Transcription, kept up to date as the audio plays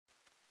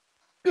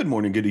Good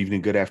morning, good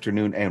evening, good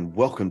afternoon, and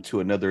welcome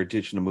to another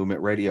edition of Movement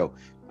Radio.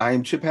 I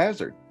am Chip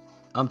Hazard,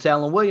 I'm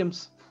Talon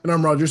Williams. And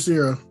I'm Roger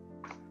Sierra.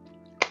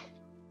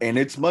 and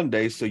it's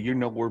Monday, so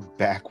we're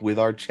back with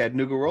our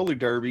Chattanooga Roller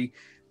Derby.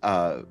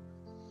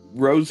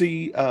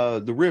 Rosie,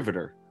 the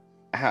Riveter,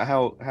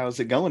 how's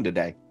it going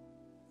today?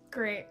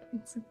 Great.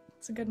 It's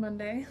a good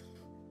Monday.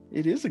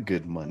 It is a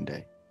good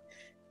Monday.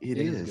 It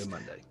is a good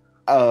Monday.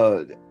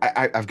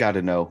 I've got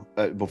to know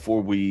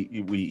before we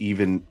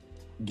even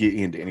get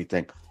into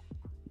anything.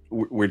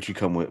 Where'd you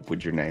come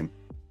with your name?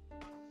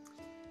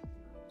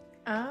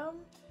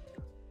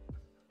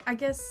 I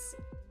guess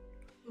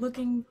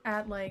looking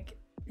at like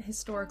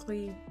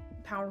historically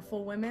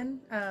powerful women,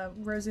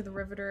 Rosie the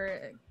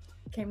Riveter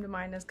came to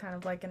mind as kind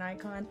of like an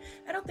icon.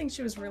 I don't think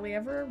she was really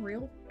ever a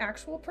real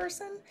actual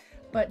person,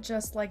 but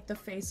just like the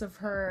face of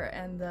her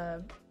and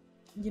the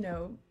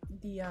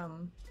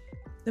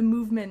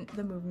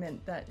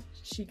movement that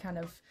she kind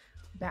of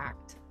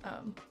backed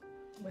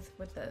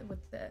with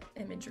the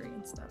imagery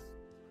and stuff.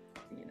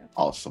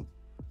 Awesome.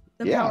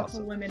 The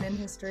powerful women in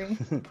history.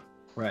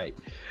 Right.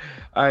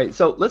 All right.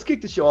 So let's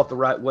kick the show off the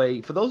right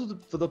way. For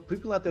the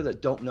people out there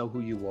that don't know who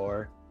you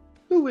are,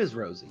 who is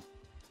Rosie?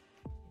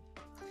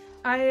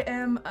 I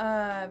am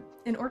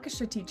an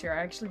orchestra teacher. I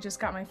actually just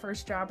got my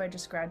first job. I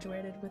just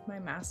graduated with my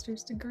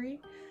master's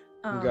degree.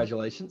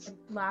 Congratulations.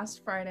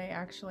 Last Friday,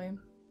 actually.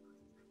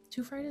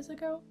 2 Fridays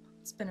ago?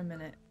 It's been a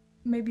minute.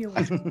 Maybe a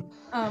week.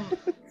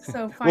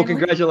 So finally. Well,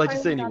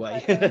 congratulations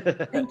anyway.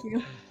 Thank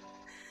you.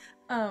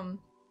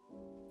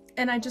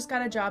 And I just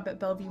got a job at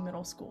Bellevue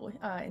Middle School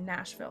in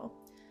Nashville.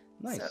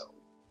 Nice. So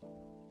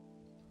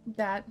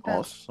that's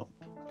awesome.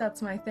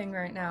 That's my thing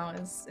right now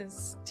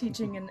is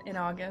teaching in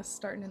August,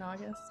 starting in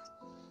August.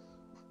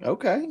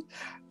 Okay.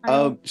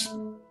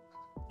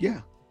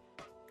 Yeah.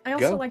 I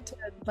also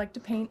like to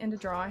paint and to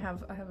draw. I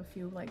have a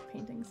few like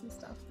paintings and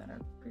stuff that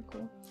are pretty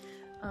cool.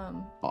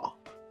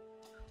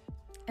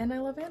 And I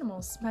love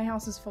animals. My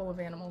house is full of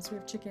animals. We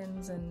have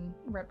chickens and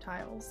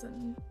reptiles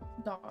and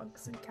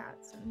dogs and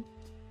cats and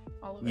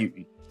all of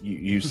it.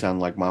 You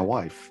sound like my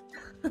wife.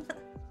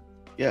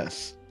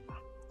 Yes.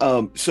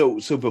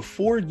 So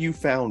before you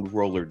found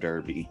roller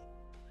derby,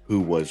 who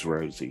was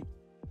Rosie?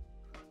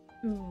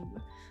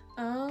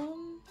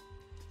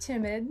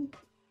 Timid,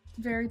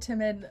 very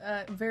timid,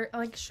 very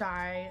like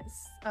shy.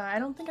 I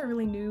don't think I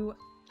really knew.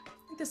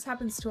 I think this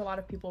happens to a lot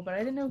of people, but I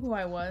didn't know who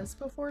I was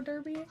before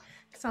derby.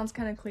 It sounds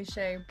kind of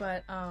cliche,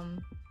 but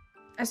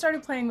I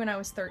started playing when I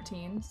was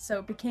 13,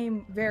 so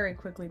it very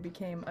quickly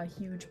became a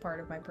huge part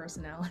of my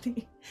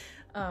personality.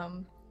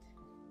 And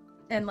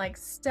like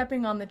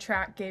stepping on the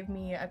track gave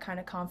me a kind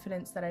of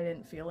confidence that I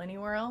didn't feel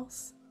anywhere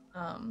else.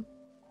 And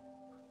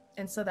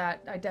so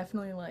that I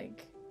definitely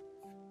like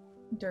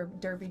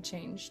derby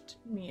changed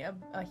me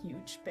a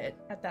huge bit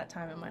at that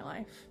time in my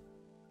life.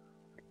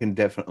 I can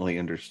definitely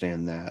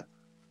understand that.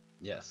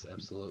 Yes,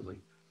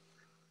 absolutely.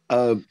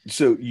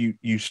 So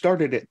you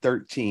started at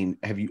 13.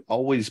 Have you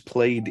always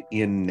played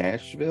in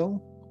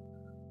Nashville?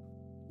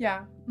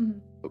 Yeah.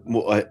 Mm-hmm.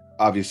 Well,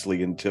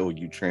 obviously until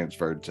you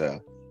transferred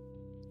to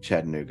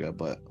Chattanooga,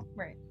 but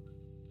right.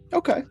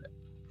 Okay.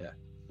 Yeah.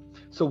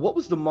 So what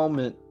was the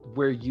moment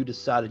where you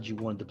decided you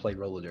wanted to play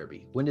roller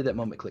derby? When did that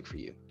moment click for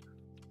you?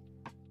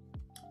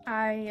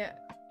 I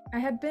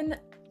had been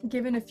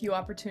given a few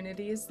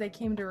opportunities. They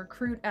came to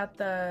recruit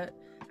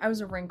I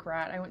was a rink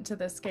rat. I went to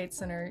the skate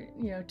center,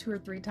 2 or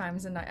 3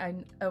 times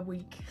a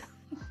week,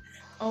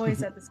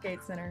 always at the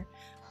skate center.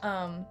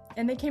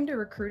 And they came to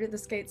recruit at the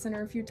skate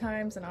center a few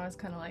times, and I was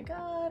kind of like,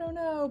 I don't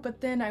know. But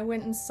then I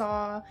went and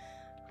saw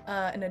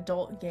an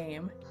adult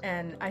game,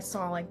 and I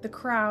saw like the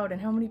crowd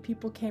and how many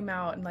people came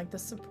out and like the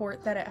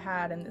support that it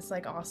had and this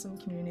like awesome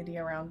community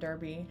around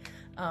derby.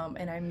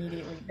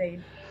 And they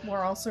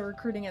were also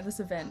recruiting at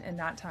this event, and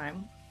that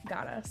time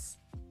got us.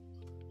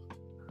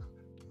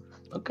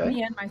 Okay.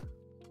 Me and my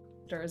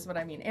sister is what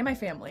I mean, and my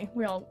family.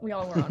 We all were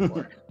on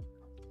board.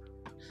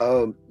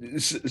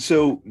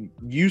 So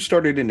you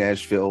started in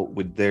Nashville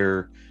with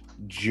their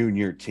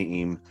junior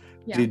team.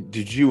 Yeah.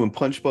 Did you and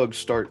Punchbug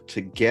start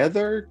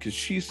together? Because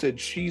she said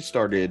she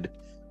started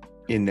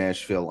in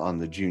Nashville on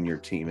the junior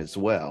team as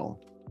well.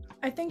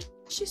 I think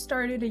she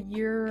started a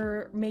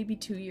year, maybe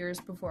 2 years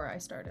before I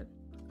started.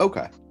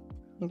 Okay.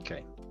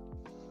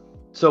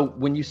 So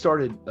when you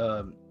started,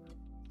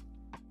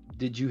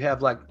 did you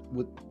have like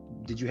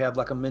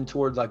a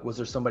mentor? Like, was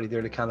there somebody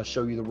there to kind of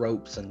show you the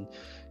ropes and,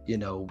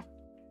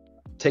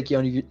 take you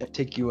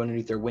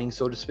underneath their wing,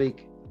 so to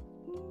speak?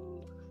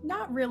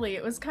 Not really.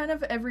 It was kind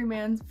of every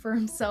man for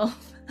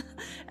himself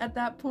at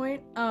that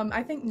point.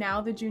 I think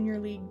now the junior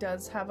league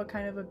does have a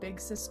kind of a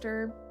big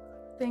sister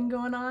thing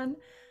going on.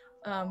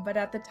 But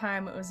at the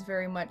time it was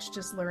very much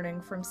just learning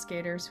from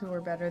skaters who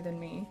were better than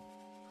me.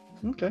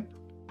 Okay.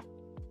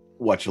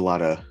 Watch a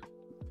lot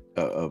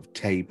of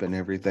tape and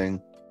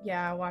everything.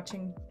 Yeah,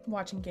 watching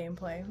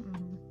gameplay.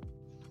 Mm-hmm.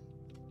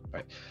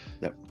 Right.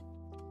 Yep.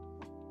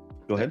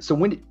 Go ahead. So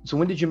when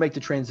did you make the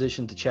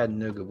transition to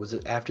Chattanooga? Was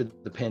it after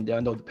the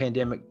pandemic? I know the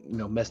pandemic,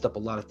 messed up a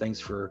lot of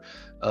things for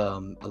a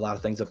lot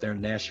of things up there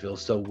in Nashville.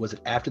 So was it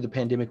after the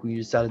pandemic when you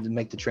decided to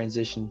make the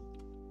transition?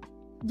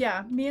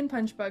 Yeah, me and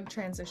Punchbug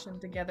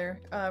transitioned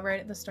together right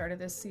at the start of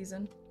this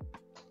season.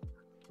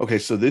 Okay,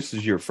 so this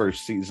is your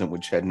first season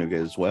with Chattanooga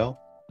as well?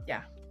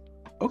 Yeah.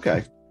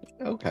 Okay.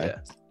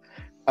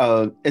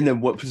 And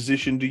then what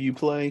position do you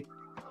play?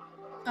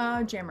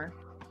 Jammer.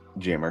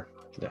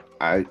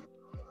 Yeah.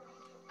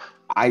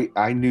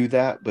 I knew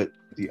that, but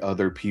the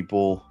other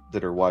people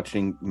that are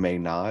watching may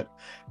not.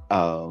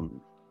 So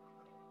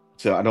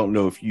I don't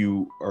know if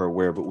you are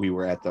aware, but we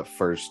were at the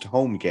first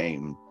home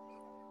game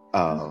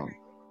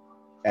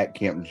at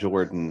Camp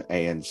Jordan,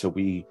 and so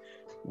we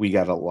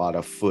got a lot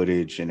of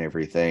footage and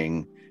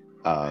everything.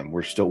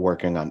 We're still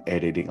working on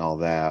editing all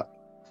that,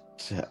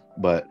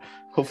 but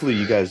hopefully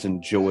you guys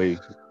enjoy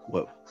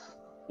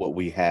what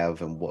we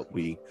have and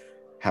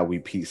how we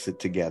piece it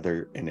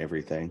together and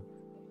everything.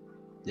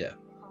 Yeah.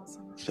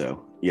 Awesome.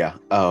 So yeah,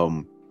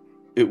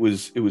 it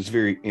was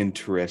very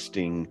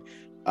interesting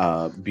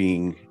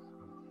being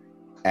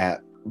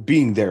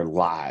there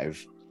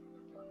live.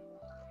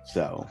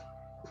 So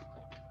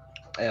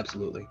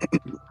absolutely.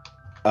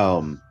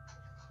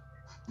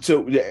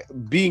 So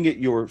being at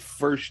your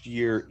first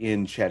year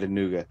in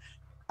Chattanooga,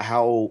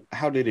 how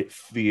did it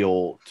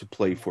feel to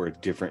play for a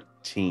different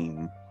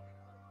team?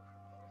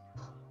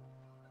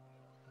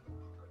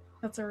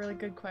 That's a really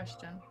good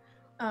question.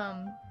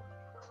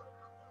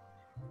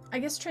 I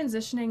guess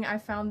transitioning, I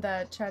found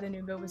that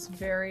Chattanooga was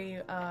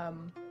very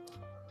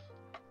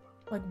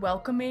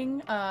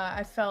welcoming.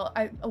 I felt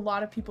a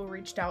lot of people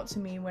reached out to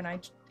me when I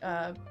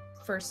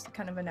first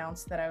kind of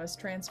announced that I was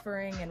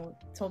transferring and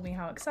told me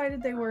how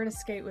excited they were to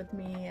skate with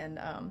me,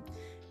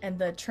 and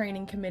the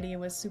training committee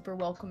was super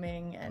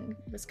welcoming and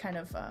was kind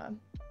of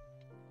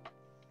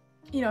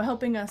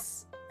helping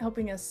us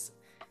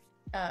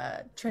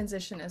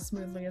transition as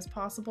smoothly as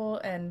possible,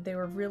 and they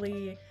were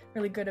really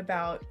good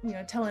about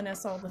telling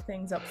us all the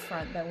things up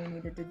front that we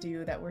needed to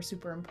do that were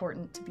super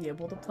important to be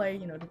able to play,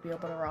 to be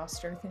able to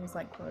roster things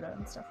like quota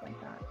and stuff like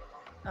that.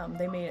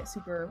 They made it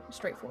super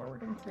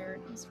straightforward and clear,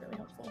 and it was really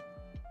helpful.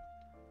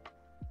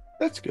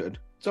 That's good.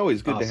 It's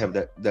always good Awesome. to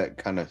have that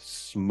kind of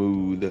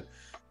smooth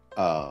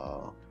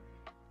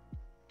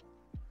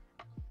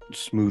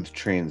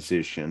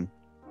transition.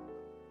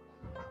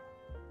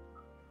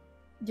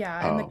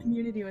 Yeah, and the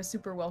community was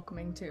super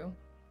welcoming too.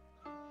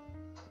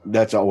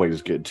 That's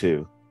always good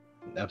too.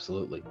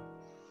 Absolutely.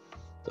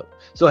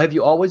 So have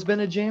you always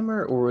been a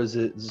jammer, or is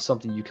it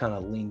something you kind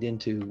of leaned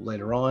into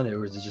later on,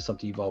 or is it just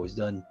something you've always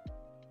done?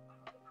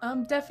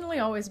 Definitely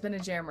always been a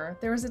jammer.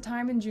 There was a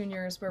time in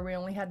juniors where we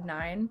only had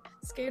 9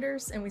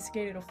 skaters and we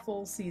skated a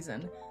full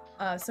season.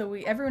 So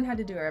everyone had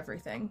to do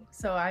everything.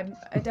 So I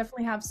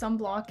definitely have some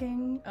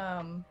blocking,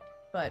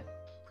 but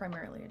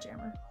primarily a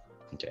jammer.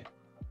 Okay.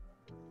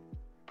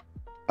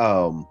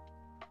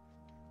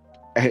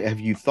 Have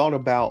you thought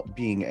about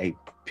being a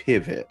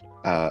pivot?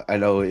 I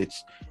know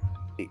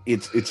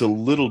it's a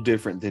little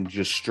different than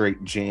just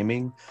straight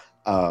jamming.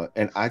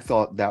 And I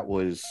thought that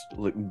was,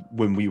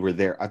 when we were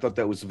there, I thought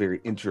that was a very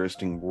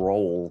interesting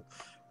role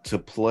to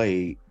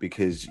play,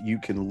 because you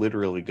can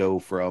literally go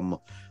from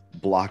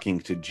blocking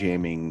to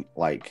jamming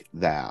like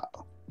that.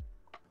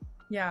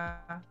 Yeah,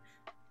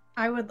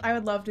 I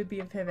would love to be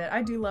a pivot.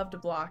 I do love to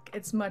block.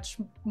 It's much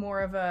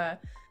more of a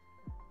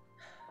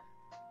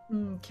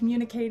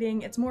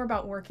communicating. It's more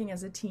about working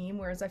as a team,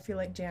 whereas I feel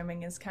like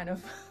jamming is kind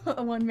of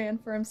a one man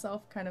for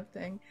himself kind of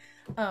thing.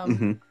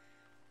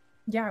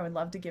 Yeah, I would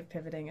love to give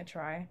pivoting a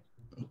try.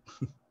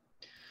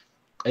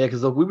 Yeah,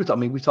 because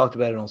we talked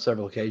about it on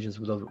several occasions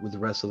with the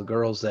rest of the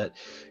girls that,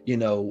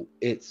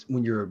 it's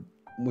when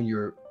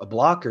you're a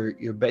blocker,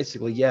 you're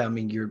basically,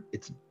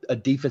 it's a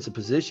defensive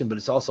position, but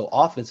it's also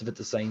offensive at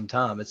the same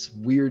time. It's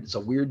weird. It's a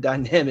weird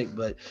dynamic,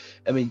 but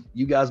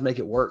you guys make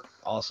it work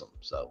awesome.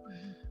 So,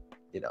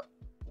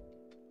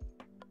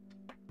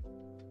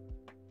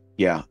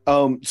 Yeah.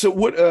 So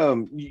what,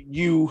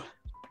 you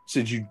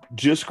said you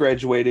just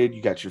graduated,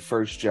 you got your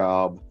first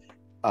job.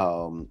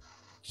 So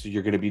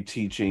you're going to be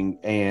teaching,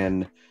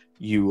 and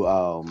you're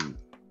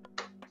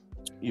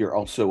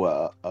also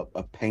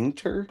a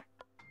painter.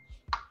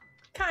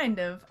 Kind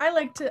of. I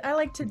like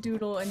to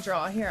doodle and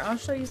draw. Here, I'll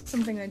show you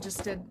something I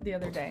just did the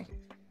other day.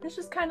 It's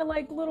just kind of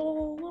like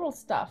little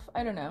stuff.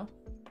 I don't know.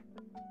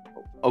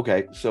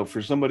 Okay, so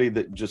for somebody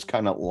that just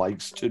kind of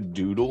likes to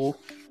doodle,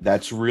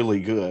 that's really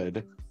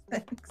good.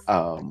 Thanks.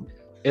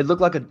 It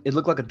looked like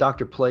a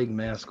Dr. Plague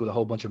mask with a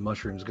whole bunch of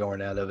mushrooms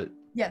going out of it.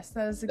 Yes,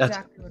 that is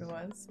exactly what it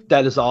was.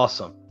 That is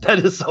awesome. That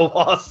is so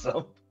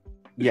awesome.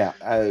 Yeah.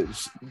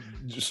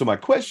 So my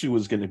question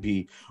was going to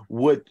be,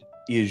 what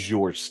is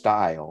your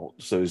style?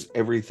 So is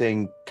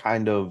everything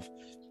kind of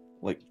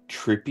like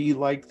trippy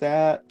like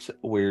that,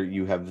 where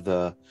you have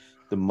the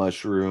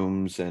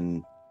mushrooms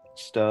and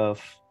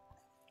stuff?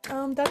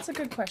 That's a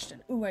good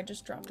question. Ooh, I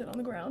just dropped it on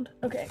the ground.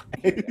 Okay.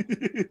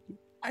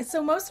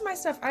 So most of my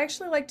stuff, I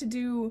actually like to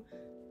do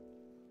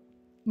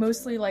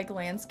mostly like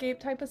landscape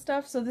type of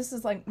stuff. So this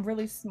is like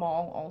really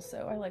small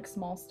also. I like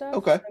small stuff.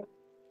 Okay. So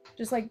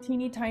just like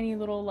teeny tiny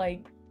little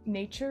like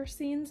nature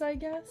scenes, I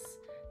guess.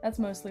 That's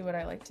mostly what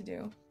I like to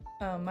do.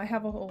 I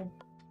have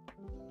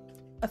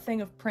a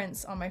thing of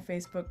prints on my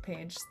Facebook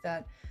page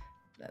that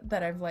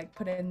I've like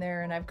put in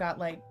there, and I've got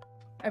like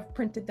I've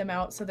printed them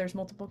out so there's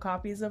multiple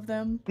copies of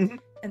them. Mm-hmm.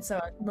 And so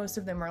most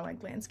of them are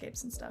like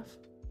landscapes and stuff.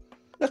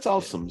 That's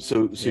awesome.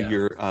 So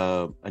you're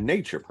a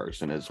nature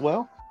person as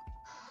well?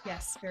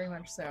 Yes, very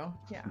much so.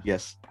 Yeah.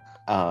 Yes.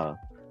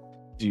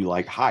 Do you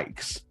like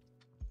hikes?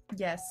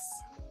 Yes.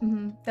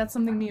 Mm-hmm. That's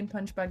something me and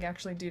Punchbug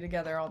actually do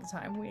together all the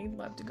time. We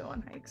love to go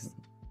on hikes.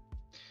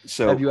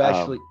 So have you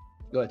actually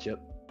go ahead, Chip?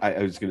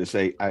 I was going to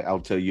say, I'll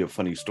tell you a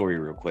funny story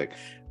real quick.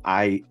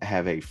 I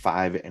have a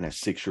 5 and a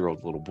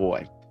 6-year-old little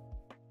boy.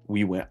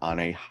 We went on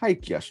a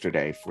hike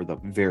yesterday for the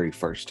very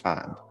first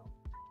time.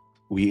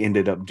 We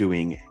ended up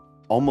doing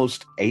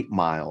almost 8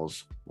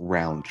 miles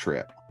round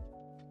trip.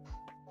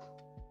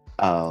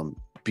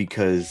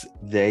 Because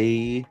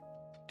they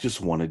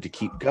just wanted to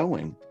keep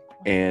going.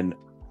 And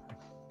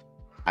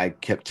I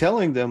kept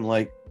telling them,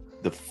 like,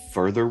 the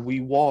further we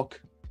walk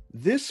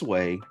this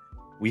way,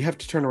 we have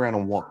to turn around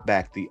and walk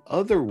back the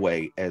other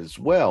way as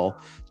well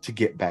to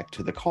get back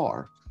to the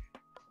car.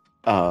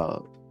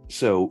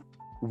 So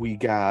we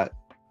got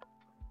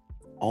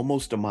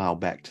almost a mile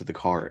back to the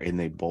car, and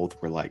they both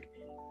were like,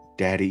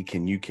 "Daddy,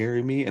 can you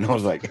carry me?" And I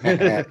was like,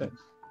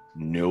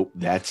 "Nope,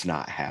 that's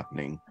not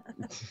happening.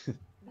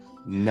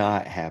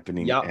 Not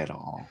happening at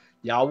all."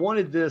 Y'all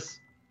wanted this.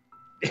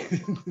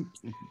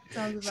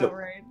 Sounds about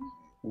right.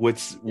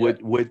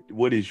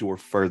 What is your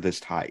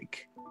furthest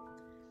hike?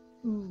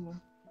 Ooh.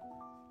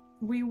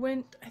 We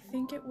went, I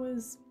think it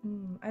was,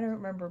 I don't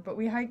remember, but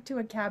we hiked to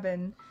a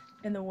cabin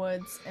in the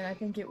woods, and I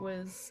think it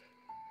was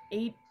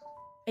 8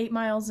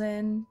 miles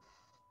in,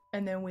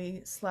 and then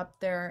we slept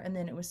there, and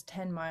then it was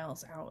 10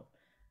 miles out.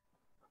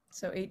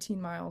 So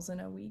 18 miles in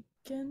a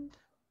weekend.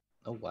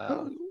 Oh,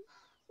 wow.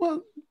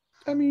 Well,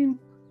 I mean,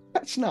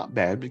 that's not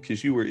bad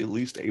because you were at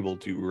least able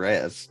to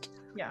rest.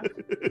 Yeah.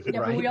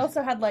 Yeah, right. But we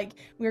also had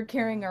we were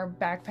carrying our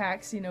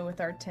backpacks,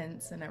 with our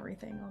tents and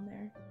everything on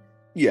there.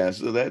 Yeah,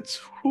 so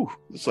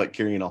it's like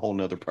carrying a whole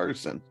nother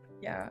person.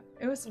 Yeah,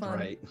 it was fun.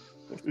 Right.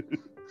 It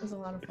was a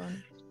lot of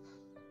fun.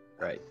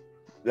 Right.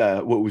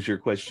 What was your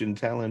question,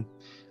 Talon?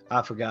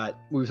 I forgot.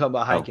 We were talking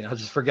about hiking. I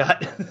just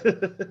forgot.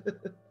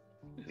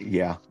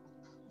 Yeah.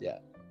 Yeah.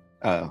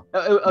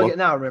 Okay,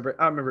 now I remember.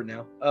 I remember it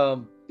now.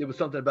 It was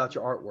something about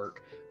your artwork.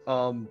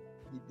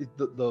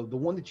 The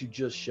one that you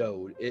just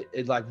showed,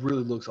 it like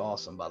really looks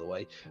awesome, by the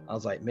way. I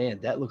was like,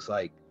 man, that looks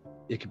like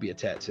it could be a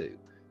tattoo.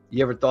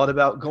 You ever thought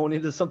about going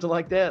into something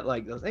like that?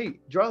 Like, hey,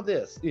 draw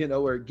this,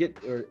 or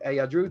hey,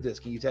 I drew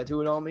this. Can you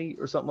tattoo it on me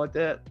or something like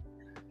that?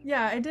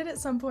 Yeah, I did at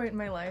some point in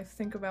my life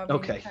think about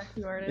being a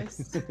tattoo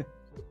artist.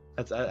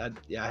 I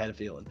had a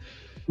feeling.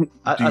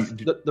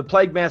 The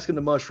plague mask and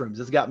the mushrooms,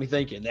 it's got me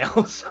thinking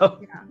now.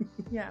 So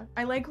yeah.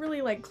 I like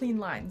really clean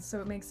lines,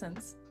 so it makes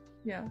sense.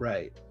 Yeah.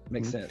 Right.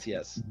 Makes sense.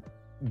 Yes.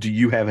 Do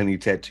you have any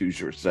tattoos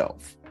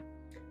yourself?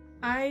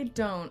 I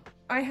don't.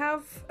 I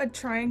have a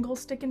triangle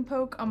stick and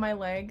poke on my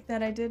leg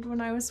that I did when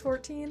I was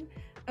 14.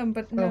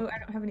 But no, I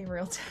don't have any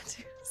real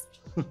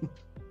tattoos.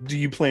 Do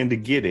you plan to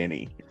get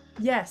any?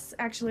 Yes,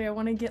 actually, I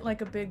want to get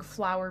a big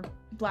flower,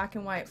 black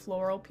and white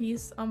floral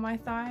piece on my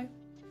thigh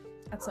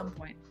at some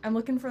point. I'm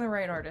looking for the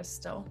right artist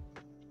still.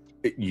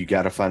 You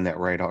got to find that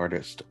right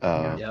artist.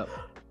 Yep.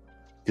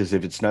 Because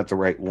if it's not the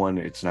right one,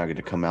 it's not going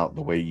to come out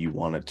the way you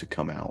want it to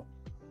come out.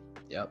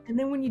 Yep. And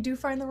then when you do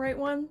find the right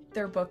one,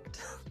 they're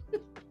booked.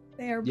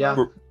 They are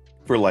booked.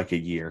 For a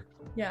year.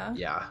 Yeah.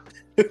 Yeah.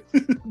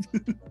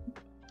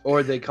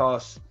 Or they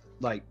cost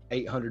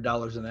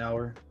 $800 an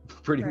hour,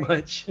 pretty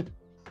much.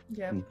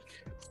 Yeah.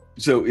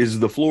 So is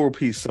the floral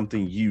piece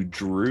something you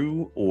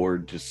drew or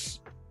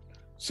just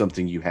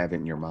something you have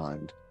in your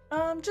mind?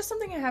 Just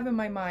something I have in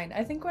my mind.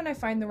 I think when I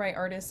find the right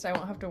artist, I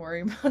won't have to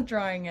worry about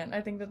drawing it.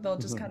 I think that they'll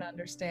just kind of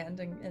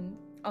understand, and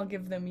I'll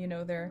give them,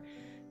 their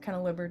kind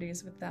of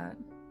liberties with that.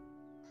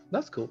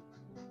 That's cool.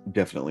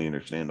 Definitely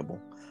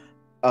understandable.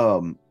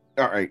 All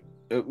right.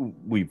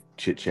 We've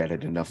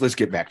chit-chatted enough. Let's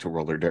get back to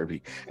roller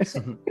derby.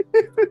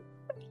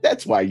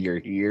 That's why you're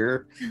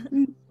here.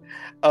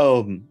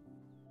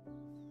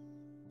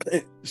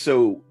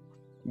 So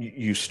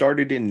you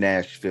started in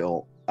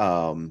Nashville,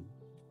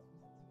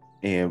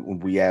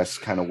 and we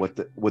asked kind of what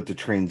the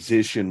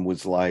transition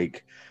was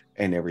like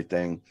and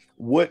everything.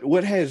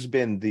 What has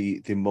been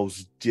the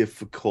most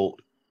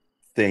difficult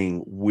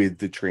thing with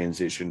the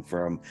transition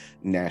from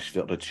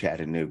Nashville to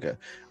Chattanooga?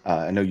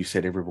 I know you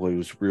said everybody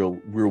was real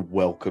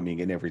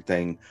welcoming and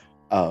everything.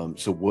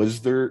 So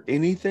was there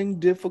anything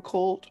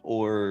difficult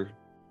or?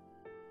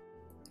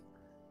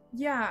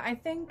 Yeah, I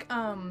think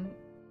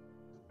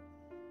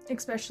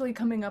especially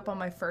coming up on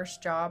my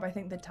first job, I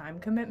think the time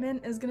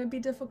commitment is going to be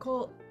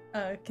difficult,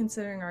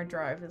 considering our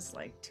drive is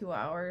 2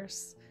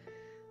 hours.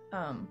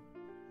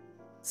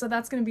 So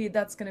that's going to be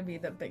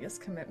the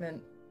biggest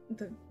commitment.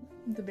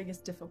 The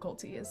biggest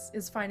difficulty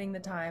is finding the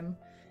time,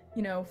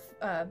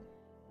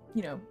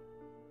 you know,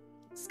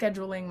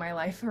 scheduling my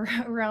life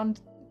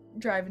around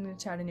driving to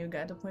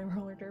Chattanooga to play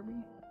roller derby.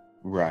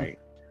 Right.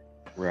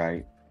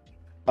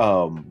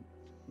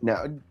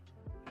 Now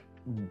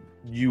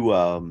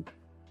you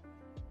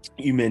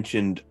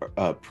mentioned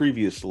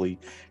previously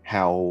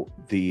how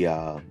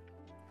the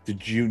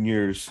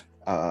juniors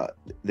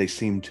they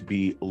seem to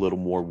be a little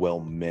more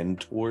well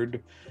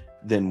mentored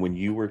than when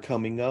you were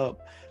coming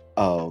up.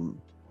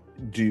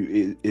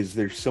 Is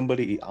there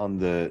somebody on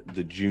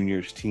the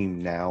juniors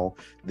team now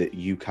that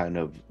you kind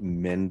of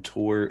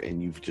mentor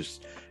and you've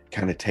just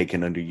kind of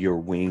taken under your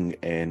wing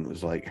and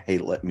was like, hey,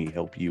 let me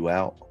help you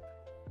out?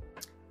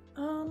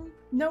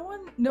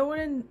 No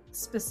one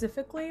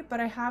specifically,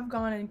 but I have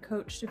gone and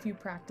coached a few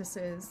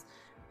practices,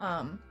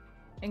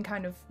 and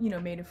kind of, you know,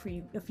 made a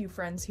few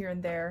friends here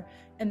and there.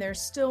 And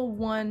there's still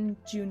one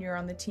junior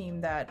on the team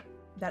that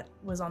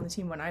was on the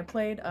team when I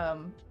played,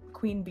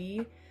 Queen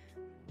Bee.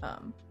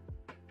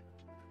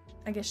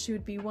 I guess she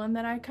would be one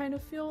that I kind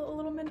of feel a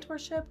little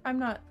mentorship. I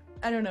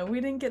don't know, we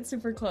didn't get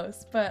super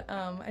close, but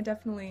I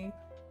definitely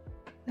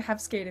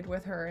have skated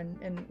with her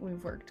and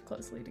we've worked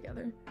closely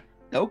together.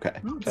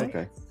 Okay.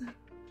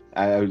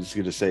 I was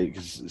going to say,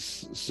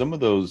 because some of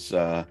those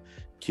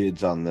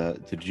kids on the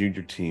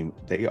junior team,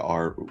 they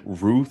are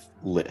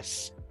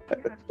ruthless.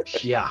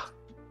 Yeah.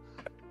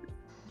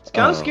 It's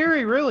kind of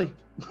scary, really.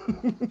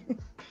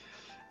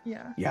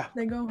 Yeah.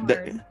 They go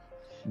hard.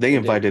 They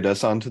invited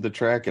us onto the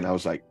track, and I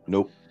was like,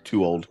 nope,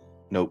 too old.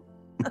 Nope.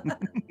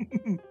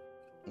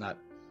 Not.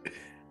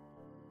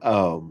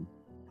 So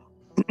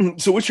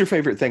what's your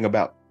favorite thing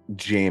about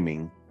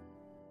jamming?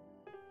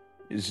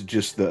 Is it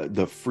just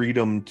the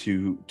freedom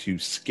to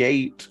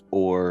skate,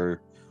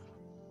 or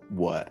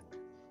what?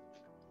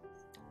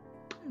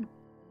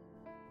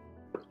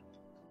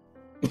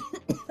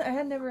 I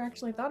had never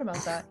actually thought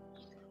about that.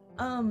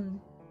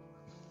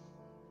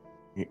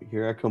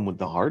 Here I come with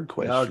the hard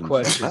questions. Hard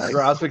questions.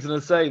 I was fixing to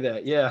say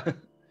that. Yeah.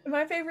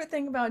 My favorite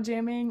thing about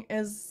jamming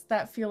is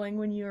that feeling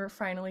when you're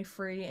finally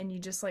free and you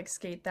just like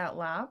skate that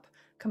lap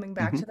coming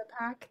back to the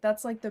pack.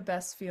 That's like the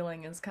best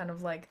feeling, is kind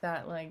of like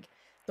that, like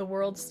the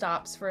world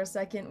stops for a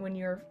second when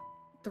you're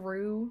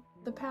through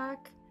the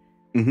pack.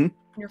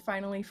 You're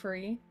finally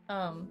free.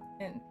 And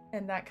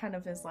that kind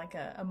of is like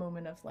a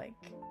moment of like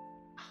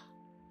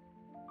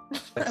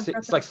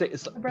it's like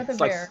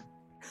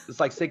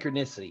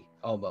synchronicity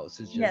almost.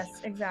 It's just,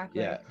 yes,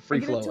 exactly. Yeah, free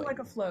flowing. I get into like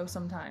a flow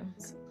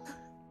sometimes.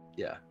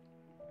 Yeah.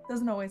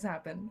 Doesn't always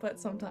happen, but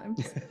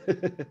sometimes.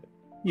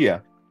 Yeah.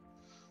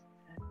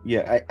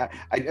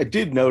 I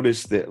did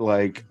notice that,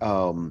 like,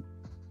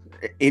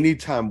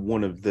 anytime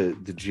one of the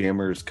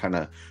jammers kind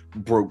of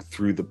broke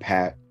through the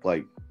pack,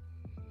 like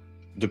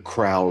the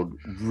crowd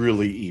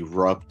really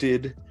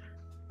erupted,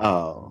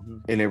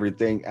 and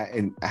everything.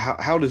 And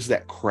how does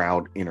that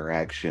crowd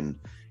interaction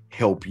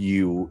help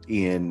you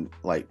in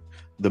like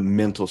the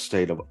mental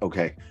state of,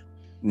 okay,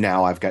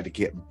 now I've got to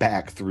get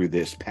back through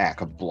this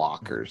pack of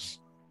blockers?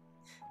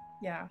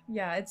 Yeah,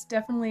 it's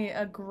definitely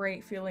a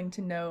great feeling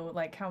to know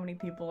like how many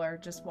people are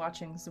just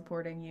watching,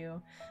 supporting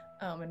you,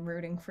 and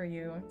rooting for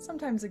you,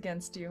 sometimes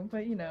against you,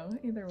 but you know,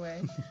 either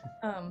way.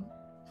 I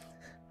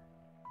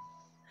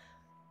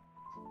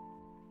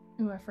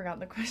forgot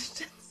the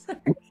question.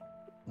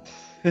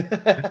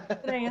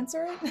 Did I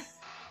answer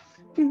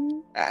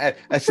it?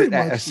 I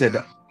said,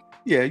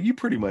 yeah, you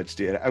pretty much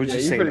did. I was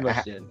just saying,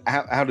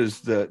 how does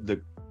the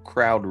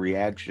crowd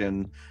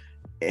reaction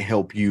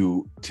help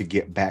you to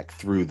get back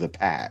through the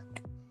pack?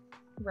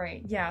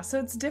 Right, yeah. So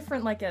it's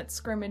different like at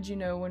scrimmage, you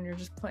know, when you're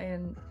just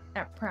playing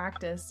at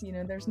practice, you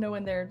know, there's no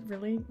one there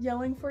really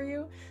yelling for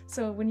you.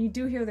 So when you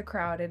do hear the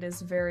crowd, it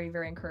is very,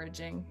 very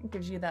encouraging. It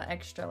gives you that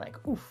extra like,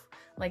 oof,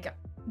 like,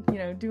 you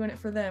know, doing it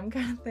for them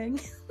kind of thing.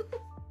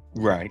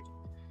 Right.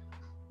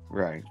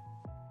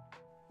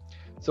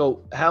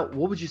 So what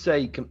would you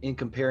say in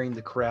comparing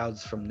the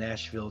crowds from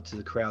Nashville to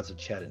the crowds of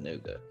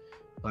Chattanooga?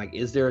 Like,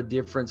 is there a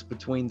difference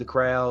between the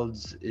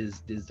crowds?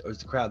 Is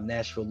the crowd in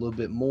Nashville a little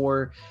bit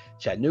more,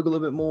 Chattanooga a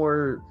little bit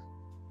more?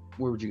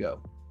 Where would you go?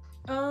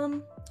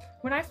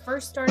 When I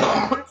first started in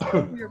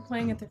Nashville, we were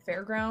playing at the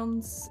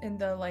fairgrounds in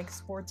the like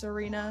sports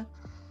arena,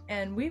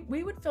 and we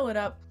would fill it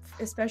up,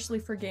 especially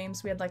for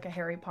games. We had like a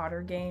Harry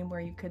Potter game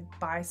where you could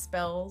buy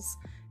spells,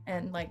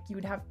 and like you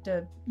would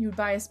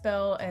buy a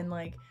spell, and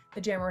like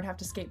the jammer would have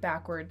to skate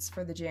backwards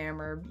for the jam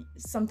or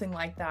something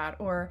like that,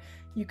 or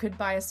you could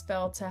buy a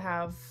spell to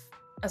have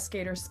a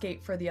skater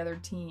skate for the other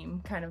team,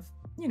 kind of,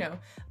 you know,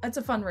 it's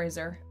a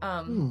fundraiser.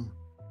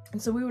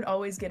 And so we would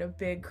always get a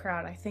big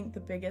crowd. I think the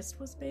biggest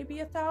was maybe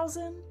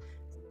 1,000,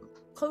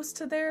 close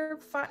to there.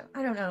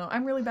 I don't know.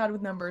 I'm really bad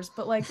with numbers,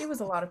 but like it was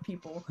a lot of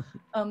people.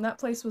 That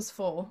place was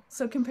full.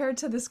 So compared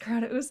to this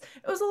crowd, it was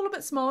a little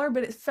bit smaller,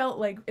 but it felt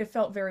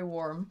very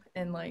warm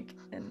and like,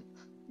 and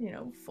you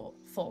know,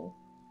 full.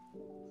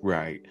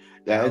 Right.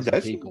 That's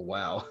people.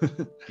 Wow.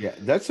 Yeah,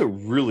 that's a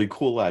really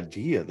cool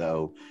idea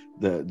though.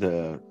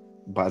 The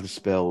buy the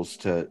spells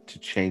to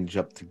change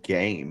up the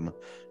game.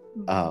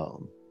 I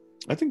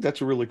think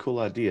that's a really cool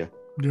idea.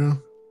 Yeah.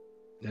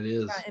 It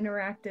is.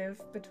 Interactive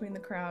between the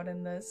crowd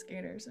and the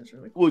skaters is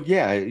really cool. Well,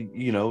 yeah,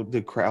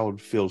 the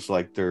crowd feels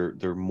like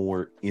they're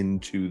more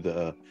into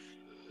the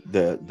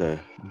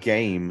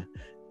game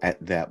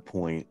at that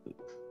point,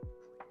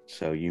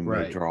 so you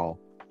may draw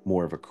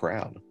more of a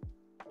crowd.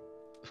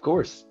 Of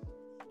course.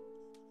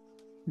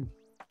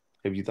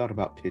 Have you thought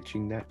about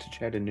pitching that to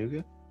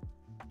Chattanooga?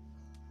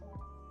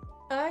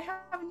 I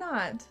have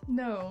not.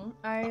 No,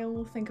 I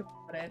will think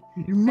about it.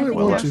 You might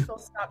want to. Nashville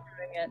stopped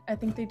doing it. I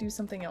think they do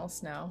something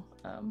else now.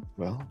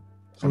 Well,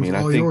 I mean,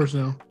 I think yours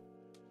now.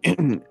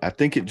 I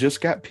think it just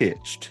got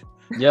pitched.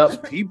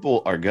 Yep.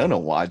 People are gonna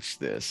watch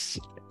this.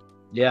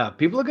 Yeah,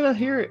 people are gonna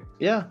hear it.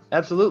 Yeah,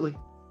 absolutely.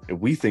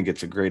 And we think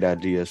it's a great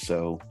idea,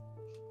 so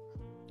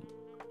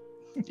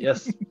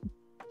yes.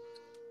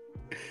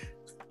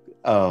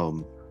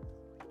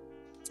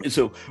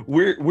 So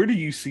where do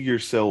you see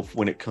yourself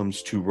when it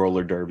comes to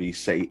roller derby,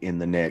 say in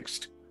the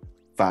next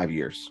 5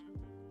 years?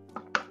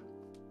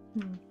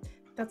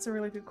 That's a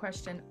really good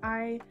question.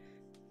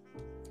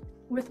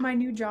 With my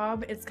new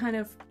job,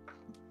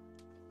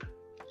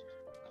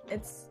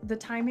 the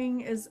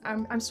timing is,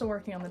 I'm still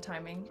working on the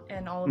timing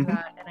and all of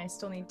that, and I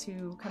still need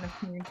to kind of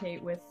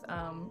communicate with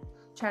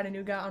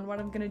Chattanooga on what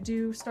I'm going to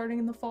do starting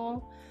in the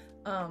fall.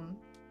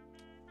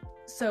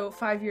 So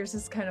 5 years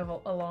is kind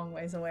of a long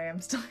ways away.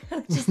 I'm still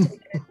just taking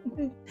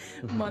it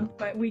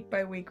week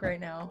by week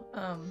right now.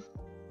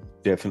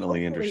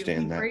 Definitely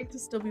understand that. Great to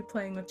still be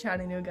playing with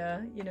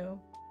Chattanooga,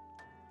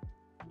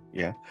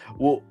 Yeah.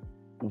 Well,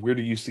 where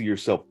do you see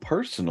yourself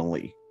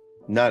personally?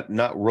 Not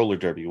roller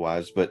derby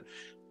wise, but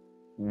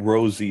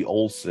Rosie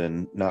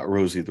Olson, not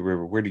Rosie the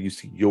River. Where do you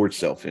see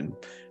yourself in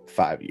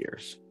 5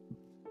 years?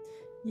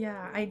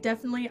 Yeah, I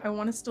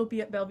want to still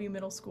be at Bellevue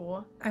Middle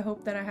School. I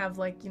hope that I have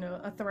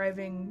a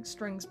thriving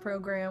strings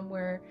program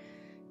where,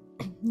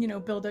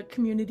 build a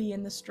community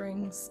in the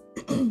strings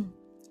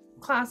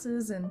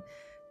classes and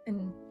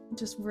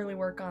just really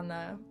work on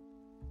the,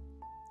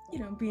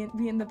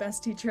 being the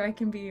best teacher I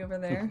can be over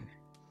there.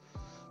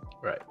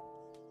 Right.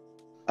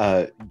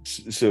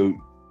 So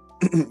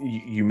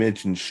you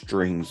mentioned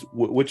strings.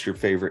 What's your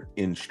favorite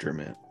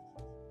instrument?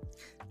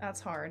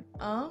 That's hard.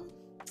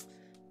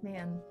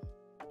 Man.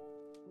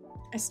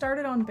 I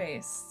started on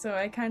bass, so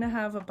I kind of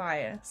have a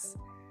bias.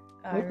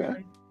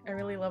 Okay. I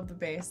really love the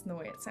bass and the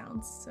way it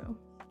sounds. So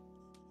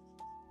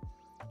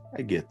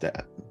I get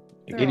that.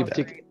 Any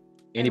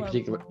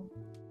particular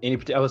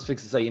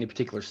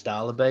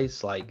style of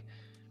bass, like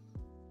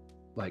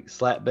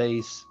slap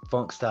bass,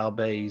 funk style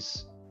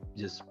bass,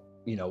 just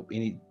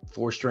any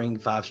 4-string,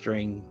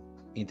 5-string,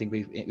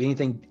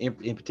 anything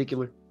in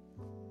particular?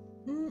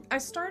 I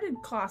started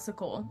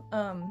classical.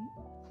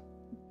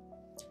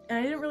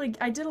 And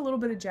I did a little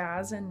bit of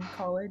jazz in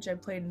college. I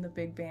played in the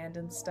big band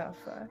and stuff.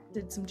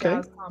 Did some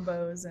jazz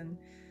combos and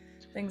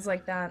things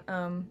like that.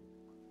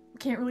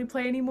 Can't really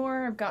play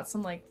anymore. I've got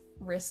some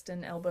wrist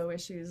and elbow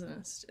issues, and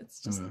it's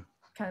just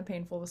kind of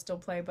painful to still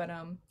play. But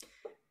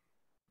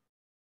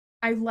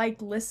I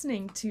like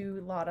listening to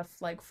a lot of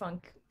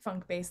funk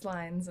bass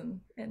lines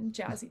and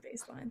jazzy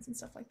bass lines and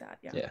stuff like that.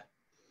 Yeah. Yeah.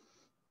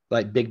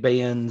 Like big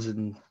bands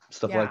and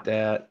stuff like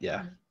that.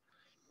 Yeah.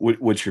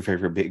 What's your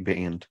favorite big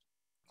band?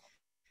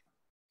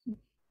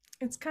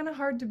 It's kind of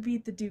hard to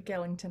beat the Duke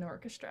Ellington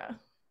Orchestra.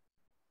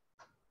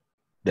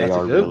 They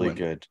are really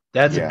good.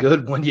 That's a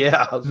good one.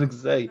 Yeah, I was going to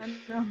say.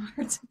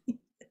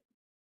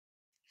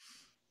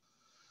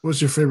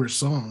 What's your favorite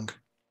song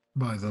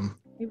by them?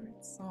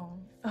 Favorite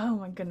song? Oh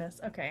my goodness.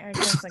 Okay, I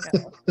guess I got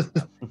to look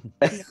up.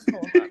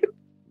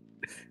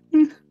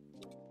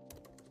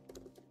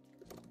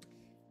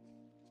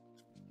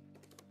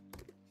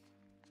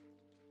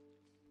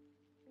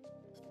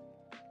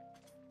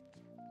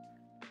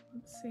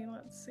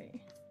 Let's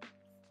see.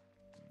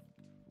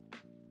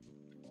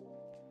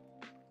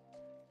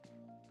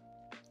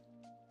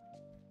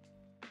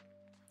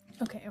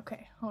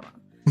 Okay, hold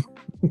on.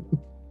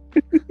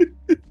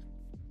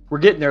 We're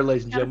getting there,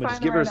 ladies and gentlemen.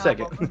 Just give her a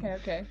second.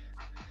 Okay.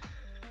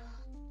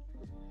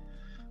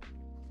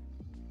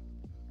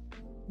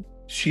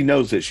 She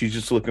knows it. She's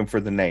just looking for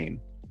the name.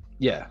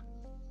 Yeah.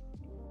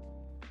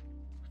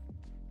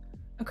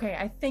 Okay,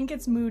 I think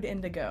it's Mood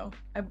Indigo.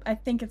 I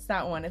think it's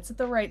that one. It's at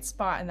the right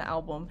spot in the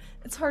album.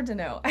 It's hard to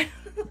know. I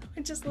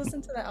just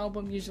listen to the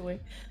album usually.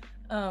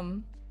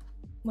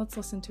 Let's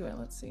listen to it.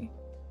 Let's see.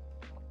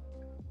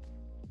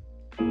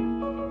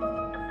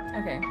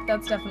 Okay,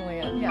 that's definitely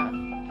it. Yeah.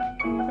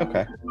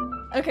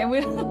 Okay,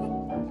 we.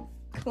 Cool.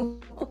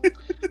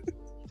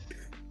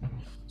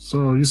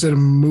 So you said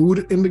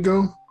Mood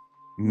Indigo?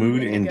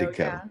 Mood Indigo.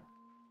 Yeah.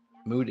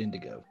 Mood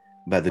Indigo.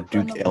 By the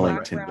Duke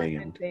Ellington Black,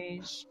 Band.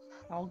 Beige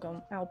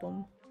album.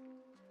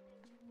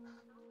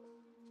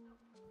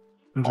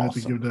 I'd have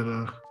to give that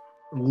a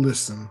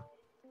listen.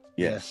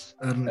 Yes.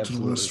 Adding it to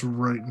the list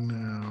right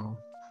now.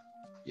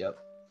 Yep.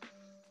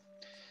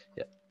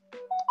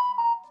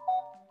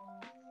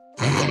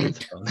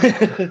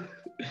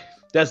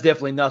 That's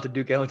definitely not the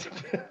Duke Ellington.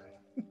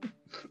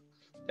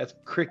 That's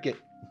cricket.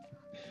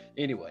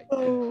 Anyway,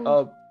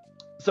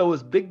 So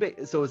is big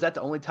band? So is that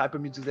the only type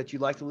of music that you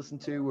like to listen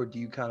to, or do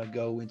you kind of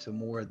go into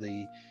more of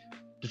the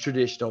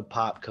traditional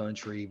pop,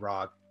 country,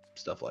 rock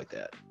stuff like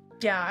that?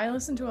 Yeah, I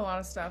listen to a lot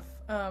of stuff.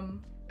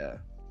 Yeah.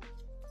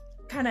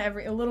 Kind of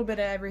a little bit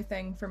of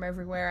everything from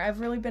everywhere. I've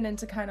really been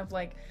into kind of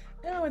like,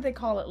 I don't know what they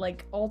call it,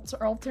 like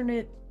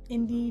alternate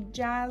indie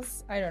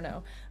jazz. I don't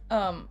know.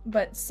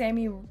 But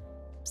Sammy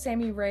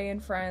Ray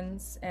and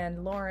Friends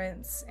and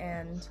Lawrence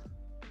and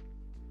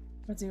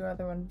what's the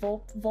other one?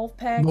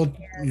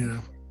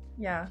 Wolfpack.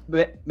 Yeah.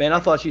 Man, I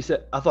thought she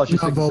said say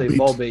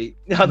Volbeat.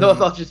 I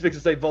thought she was fixing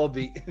to say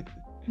Volbeat.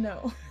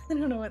 No, I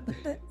don't know what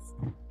that is.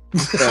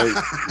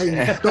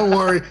 Don't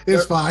worry,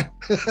 it's fine.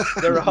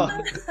 They're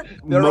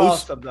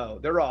awesome though.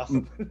 They're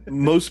awesome.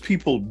 Most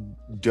people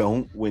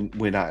don't when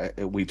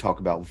we talk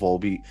about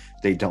Volbeat,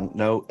 they don't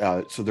know.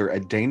 So they're a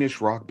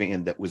Danish rock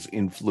band that was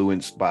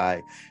influenced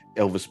by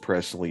Elvis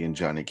Presley and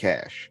Johnny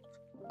Cash.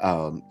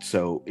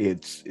 So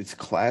it's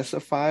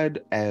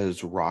classified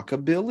as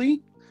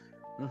rockabilly.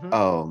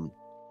 Mm-hmm.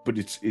 But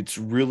it's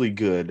really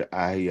good.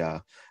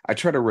 I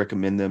try to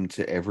recommend them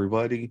to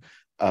everybody,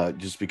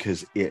 just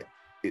because it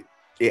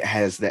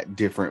has that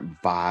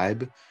different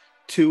vibe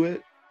to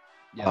it.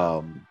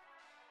 Yeah.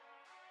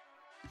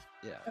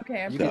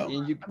 Okay, I'm gonna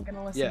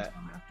listen to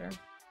them after.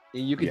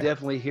 And you can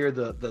definitely hear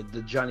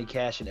the Johnny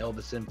Cash and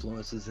Elvis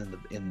influences in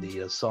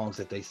the songs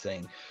that they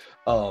sing.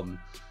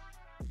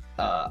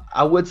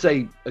 I would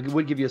say I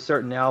would give you a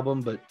certain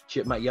album, but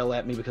Chip might yell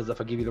at me because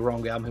if I give you the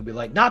wrong album, he'll be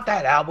like, "Not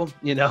that album,"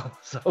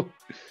 So,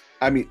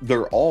 I mean,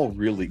 they're all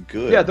really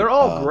good. Yeah, they're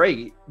all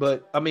great.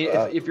 But I mean,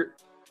 if you're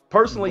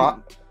personally,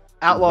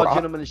 Outlaw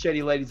Gentlemen and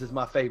Shady Ladies is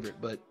my favorite,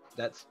 but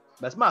that's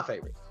my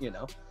favorite.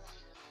 Yeah,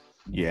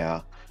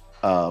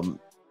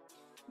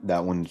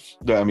 that one's.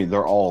 I mean,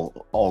 they're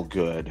all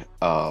good.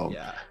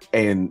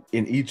 And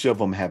in each of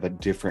them have a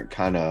different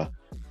kind of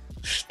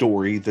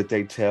story that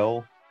they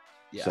tell.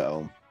 Yeah.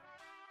 So.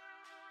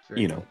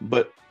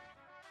 But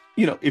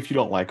if you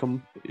don't like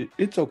them,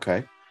 it's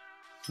okay.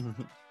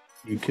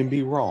 You can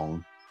be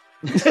wrong.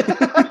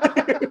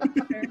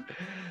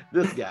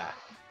 This guy.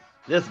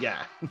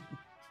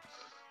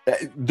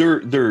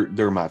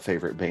 They're my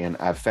favorite band.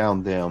 I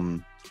found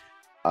them.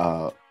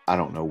 I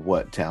don't know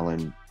what,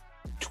 Talon,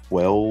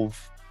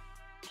 12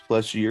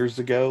 plus years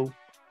ago.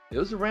 It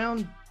was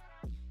around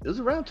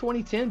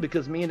 2010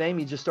 because me and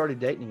Amy just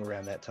started dating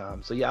around that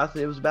time. So yeah,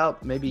 it was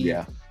about maybe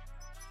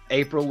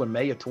April or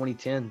May of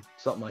 2010,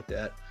 something like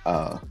that.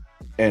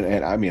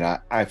 And I mean,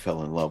 I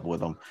fell in love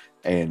with them,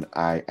 and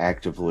I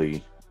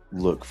actively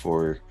look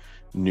for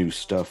new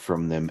stuff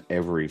from them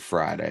every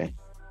Friday.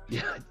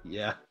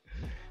 Yeah.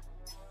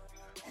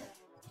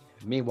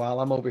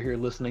 Meanwhile, I'm over here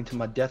listening to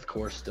my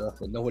deathcore stuff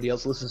that nobody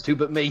else listens to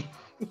but me.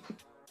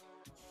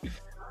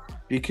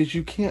 Because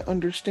you can't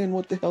understand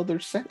what the hell they're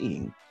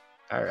saying.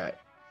 All right.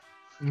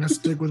 I'm gonna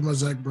stick with my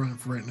Zach Brown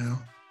for right now.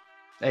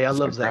 Hey, I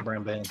love Zach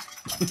Brown band.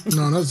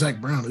 No, not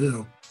Zach Brown.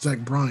 Ew, Zach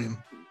Bryan.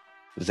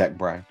 Zach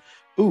Bryan.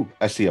 Ooh,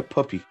 I see a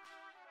puppy.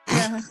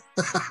 Yeah.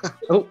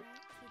 Oh,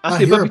 I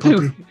see a puppy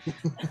too.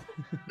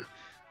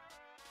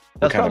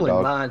 That's probably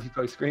mine. He's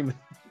probably screaming.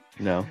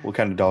 No. What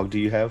kind of dog do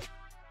you have?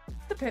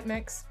 The pit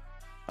mix.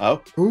 Oh,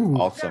 ooh,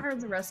 awesome. I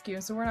heard the rescue,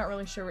 so we're not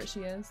really sure what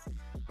she is.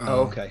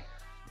 Oh, okay.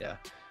 Yeah.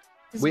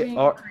 She's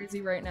being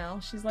crazy right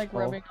now. She's like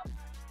rubbing up.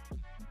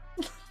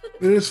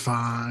 It is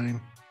fine.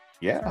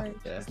 Yeah. Sorry,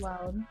 she's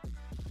loud.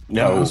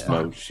 No,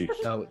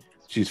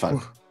 she's fine.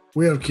 Well,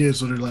 we have kids,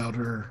 so they're loud.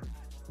 Her.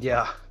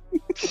 Yeah.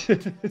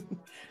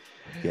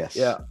 Yes.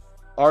 Yeah.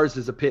 Ours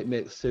is a pit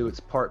mix too. It's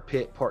part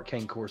pit, part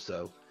cane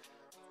corso.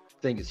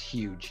 Thing is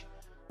huge.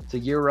 It's a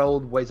year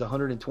old, weighs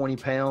 120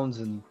 pounds,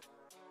 and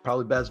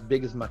probably about as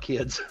big as my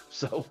kids.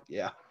 So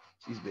yeah,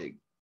 she's big.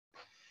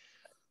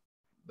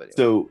 But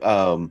anyway.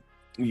 So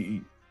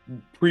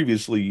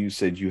previously you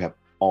said you have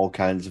all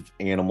kinds of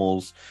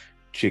animals,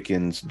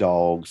 chickens,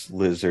 dogs,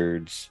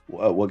 lizards.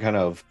 What kind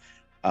of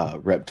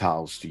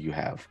reptiles do you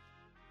have?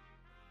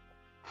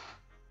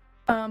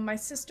 My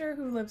sister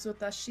who lives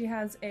with us, she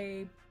has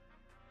a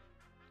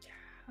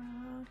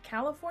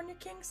California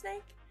king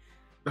snake.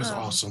 That's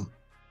awesome.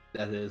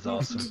 That is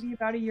awesome. He's maybe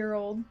about a year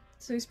old,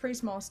 so he's pretty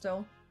small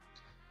still.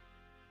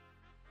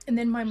 And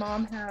then my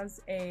mom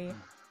has a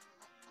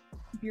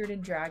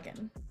bearded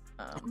dragon.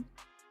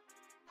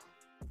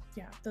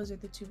 Yeah, those are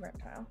the two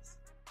reptiles.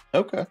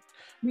 Okay.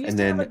 We used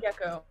to have a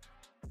gecko.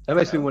 That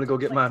makes me want to go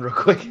get mine real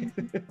quick.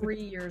 3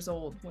 years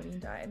old when he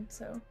died,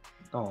 so.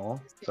 Oh,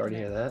 sorry to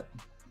hear that.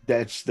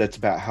 That's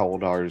about how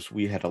old ours.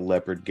 We had a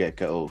leopard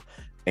gecko,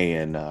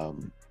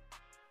 and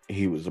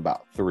he was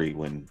about 3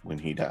 when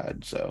he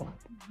died. So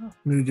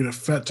we need to get a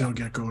fat tail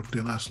gecko. They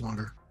last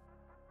longer.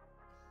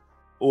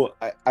 Well,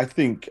 I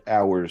think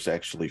ours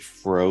actually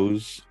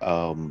froze.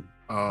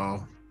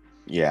 Oh.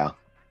 Yeah.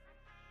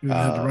 You didn't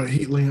have the right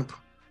heat lamp.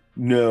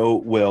 No,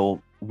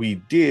 well, we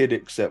did,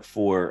 except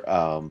for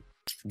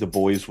the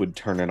boys would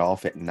turn it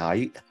off at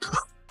night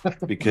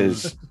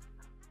because,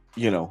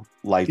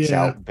 lights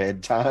out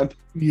bedtime.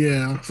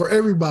 Yeah, for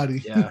everybody.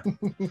 Yeah.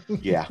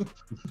 Yeah.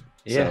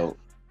 Yeah. So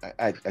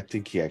I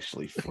think he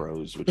actually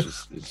froze, which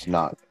is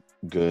not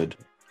good.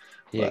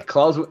 Yeah, but,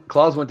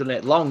 Claus went to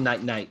that long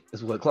night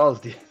is what Claus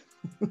did.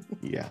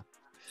 Yeah.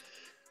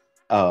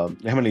 How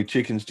many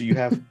chickens do you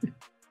have?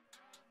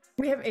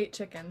 We have 8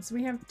 chickens.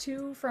 We have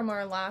 2 from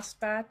our last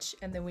batch,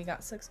 and then we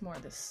got 6 more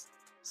this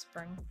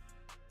spring.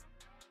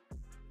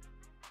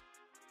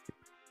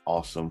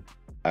 Awesome.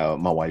 My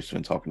wife's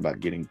been talking about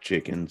getting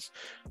chickens.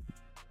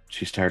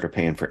 She's tired of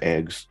paying for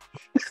eggs.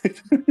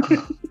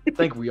 I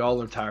think we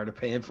all are tired of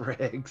paying for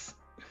eggs.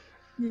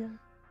 Yeah.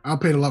 I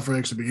paid a lot for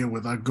eggs to begin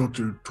with. I go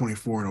through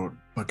 24 in a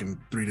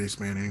fucking 3-day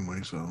span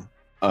anyway, so.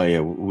 Oh, yeah.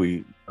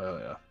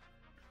 Oh,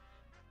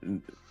 yeah.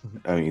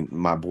 I mean,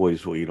 my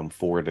boys will eat them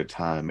 4 at a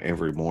time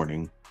every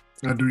morning.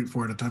 I do eat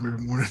 4 at a time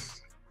every morning.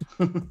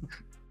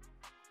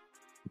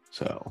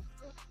 So,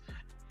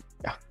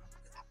 yeah.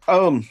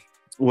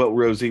 Well,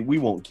 Rosie, we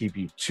won't keep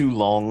you too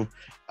long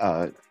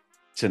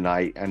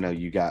tonight. I know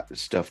you got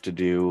stuff to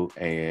do,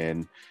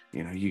 and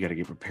you got to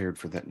get prepared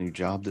for that new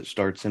job that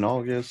starts in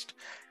August,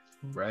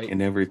 right?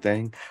 And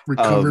everything.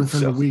 Recovering from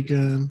the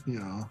weekend,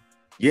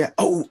 Yeah.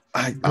 Oh,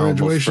 I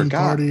graduation almost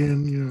forgot.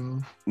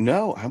 Partying,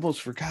 No, I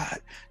almost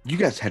forgot. You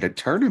guys had a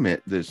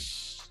tournament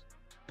this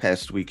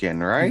past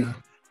weekend, right?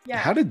 Yeah.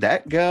 How did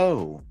that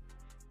go?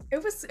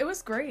 It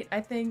was great.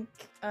 I think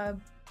I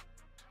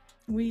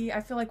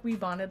feel like we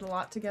bonded a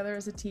lot together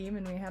as a team,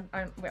 and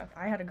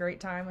I had a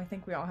great time. I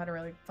think we all had a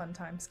really fun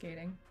time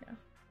skating. Yeah.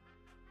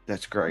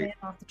 That's great. And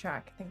off the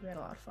track, I think we had a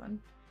lot of fun.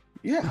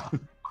 Yeah.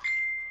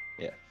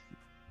 Yeah.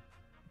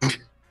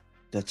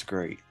 That's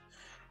great.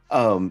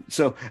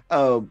 So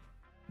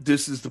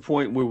this is the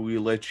point where we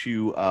let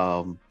you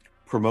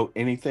promote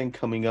anything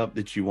coming up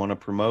that you want to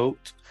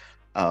promote,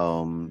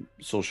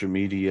 social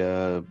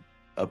media,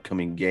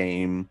 upcoming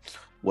game,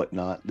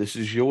 whatnot. This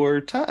is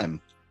your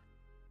time.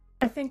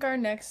 I think our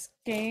next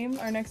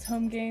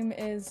home game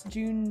is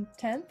June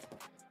 10th.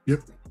 Yep.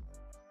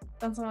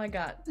 That's all I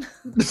got.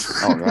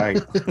 All right.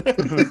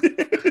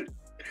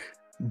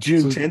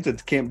 June 10th at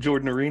the Camp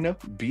Jordan Arena.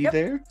 Be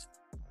there.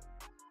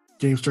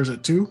 Game starts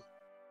at 2.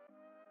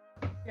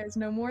 You guys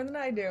know more than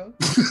I do.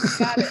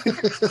 Got it.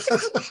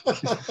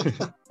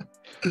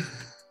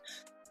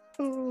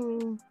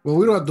 Well,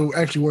 we don't have to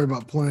actually worry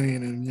about playing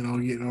and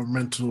getting our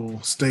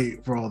mental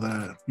state for all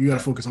that. You got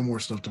to focus on more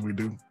stuff than we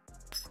do.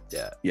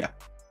 Yeah.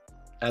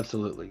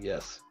 Absolutely,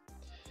 yes.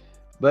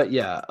 But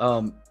yeah,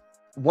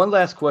 one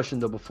last question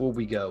though before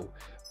we go.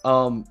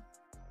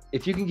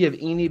 If you can give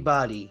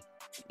anybody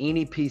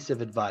any piece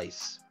of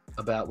advice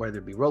about whether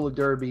it be roller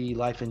derby,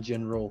 life in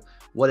general,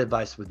 what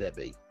advice would that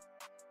be?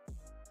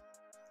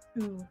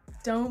 Ooh,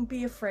 don't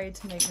be afraid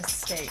to make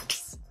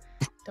mistakes.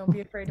 Don't be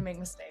afraid to make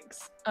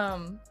mistakes.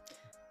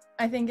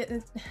 I think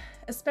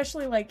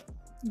especially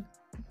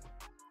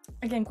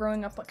again,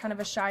 growing up kind of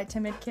a shy,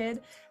 timid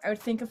kid, I would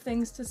think of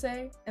things to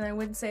say, and I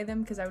wouldn't say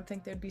them because I would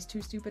think they'd be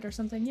too stupid or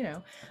something,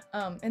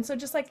 And so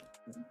just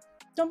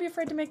don't be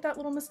afraid to make that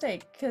little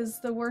mistake, because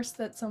the worst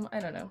that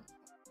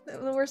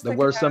the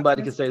worst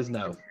somebody could say is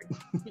no.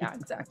 Yeah,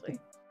 exactly.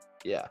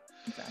 Yeah.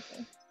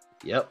 Exactly.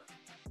 Yep.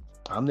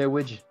 I'm there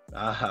with you.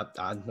 I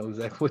know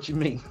exactly what you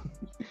mean.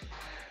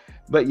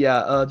 But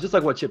yeah, just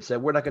like what Chip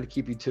said, we're not going to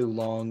keep you too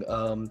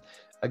long.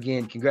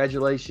 Again,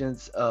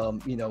 congratulations.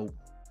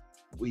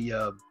 We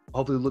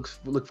hopefully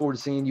look forward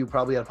to seeing you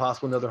probably at a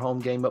possible another home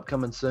game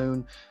upcoming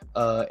soon.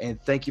 And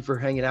thank you for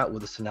hanging out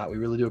with us tonight. We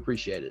really do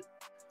appreciate it.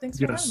 Thanks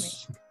for having me.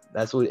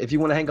 That's what. If you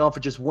want to hang on for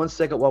just 1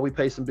 second while we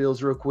pay some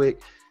bills real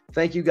quick.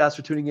 Thank you guys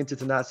for tuning into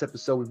tonight's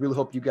episode. We really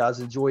hope you guys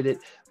enjoyed it.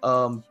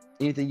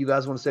 Anything you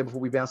guys want to say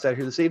before we bounce out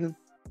here this evening?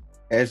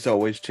 As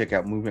always, check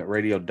out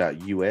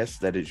movementradio.us.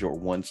 That is your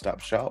one-stop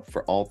shop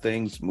for all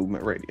things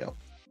Movement Radio.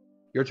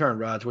 Your turn,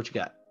 Raj. What you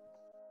got?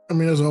 I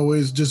mean, as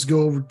always, just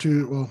go over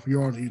to,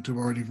 you're on YouTube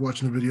already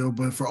watching the video,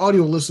 but for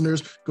audio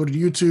listeners, go to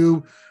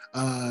YouTube,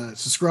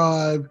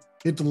 subscribe,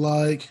 hit the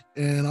like,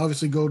 and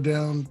obviously go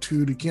down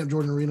to the Camp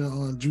Jordan Arena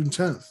on June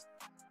 10th.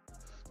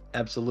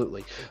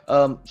 Absolutely.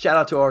 Shout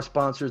out to our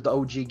sponsors, the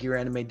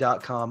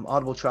OGGearAnime.com,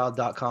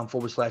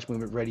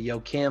 audibletrial.com/movement radio,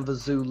 Canva,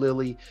 Zoo,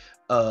 Lily,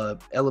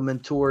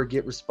 Elementor,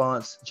 Get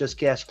Response, Just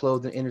Cash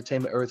Clothing,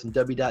 Entertainment Earth, and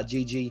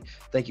W.GG.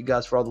 Thank you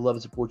guys for all the love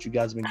and support you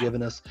guys have been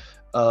giving us.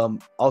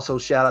 Also,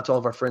 shout out to all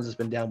of our friends that's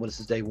been down with us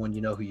since day one. You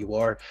know who you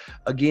are.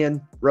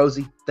 Again,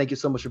 Rosie, thank you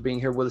so much for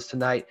being here with us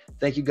tonight.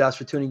 Thank you guys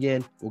for tuning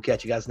in. We'll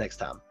catch you guys next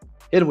time.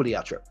 Hit him with the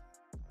outro.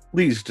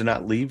 Please do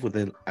not leave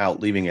without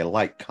leaving a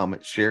like,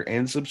 comment, share,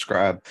 and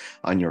subscribe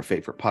on your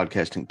favorite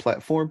podcasting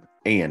platform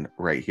and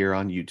right here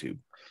on YouTube.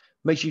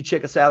 Make sure you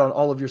check us out on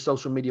all of your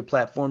social media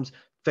platforms,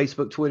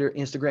 Facebook, Twitter,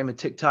 Instagram, and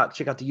TikTok.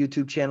 Check out the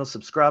YouTube channel,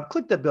 subscribe,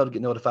 click that bell to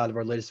get notified of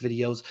our latest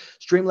videos.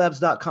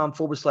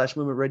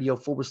 Streamlabs.com/movement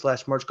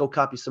radio/merch. Go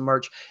copy some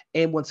merch.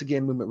 And once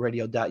again,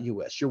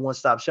 movementradio.us, your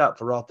one-stop shop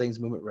for all things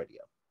Movement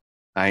Radio.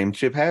 I am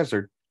Chip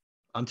Hazard.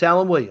 I'm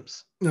Talon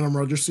Williams. And I'm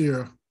Roger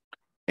Sierra.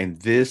 And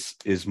this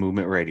is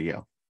Movement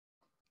Radio.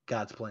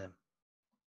 God's plan.